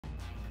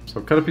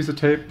So cut a piece of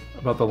tape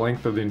about the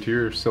length of the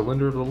interior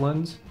cylinder of the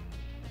lens.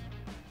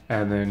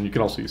 And then you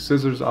can also use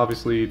scissors,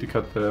 obviously, to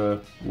cut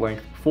the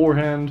length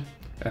beforehand,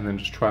 and then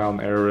just trial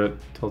and error it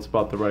till it's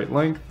about the right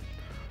length.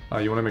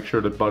 You want to make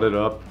sure to butt it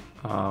up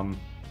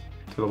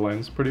to the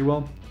lens pretty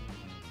well.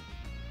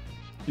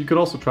 You could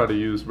also try to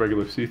use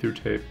regular see-through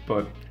tape,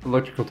 but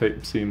electrical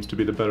tape seems to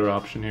be the better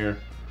option here.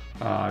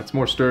 It's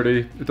more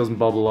sturdy, it doesn't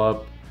bubble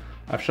up.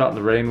 I've shot in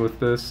the rain with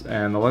this,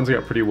 and the lens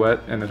got pretty wet,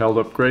 and it held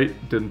up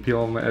great. Didn't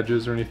peel on the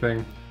edges or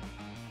anything.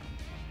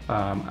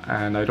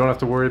 And I don't have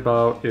to worry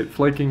about it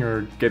flaking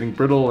or getting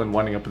brittle and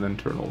winding up in the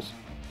internals.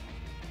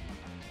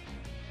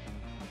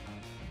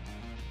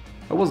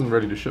 I wasn't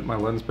ready to ship my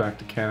lens back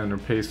to Canon or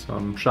pay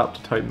some shop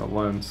to tighten the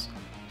lens.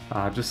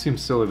 It just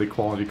seems silly the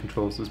quality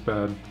control is this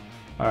bad.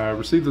 I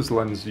received this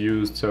lens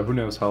used, so who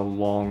knows how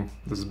long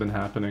this has been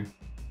happening.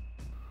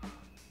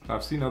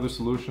 I've seen other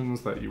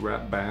solutions that you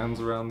wrap bands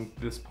around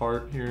this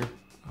part here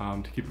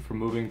to keep it from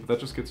moving, but that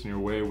just gets in your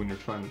way when you're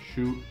trying to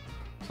shoot.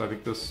 So I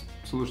think this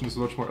solution is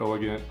much more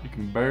elegant. You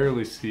can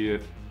barely see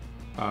it,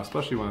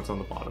 especially when it's on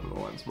the bottom of the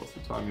lens. Most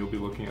of the time you'll be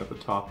looking at the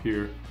top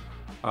here.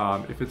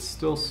 If it's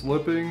still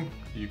slipping,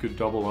 you could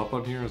double up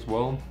on here as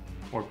well,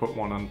 or put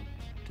one on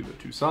to the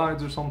two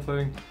sides or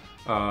something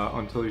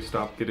until you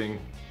stop getting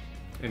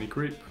any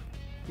creep.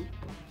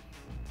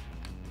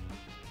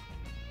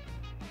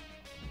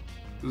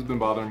 This has been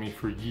bothering me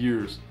for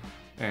years,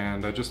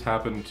 and I just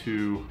happened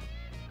to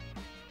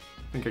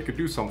think I could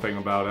do something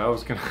about it. I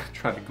was gonna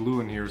try to glue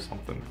in here or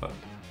something, but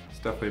it's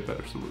definitely a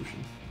better solution.